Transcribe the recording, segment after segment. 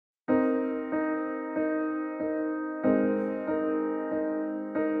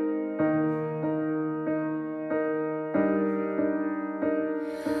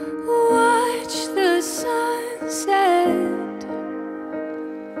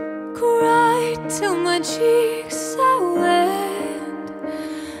cry till my cheeks are wet,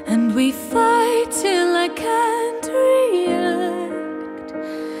 and we fight till I can't react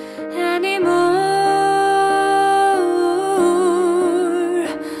anymore.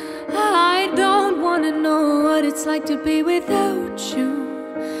 I don't wanna know what it's like to be without you,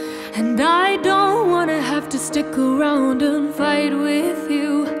 and I don't wanna have to stick around and fight with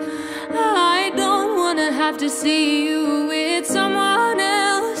you. I don't wanna have to see you with someone else.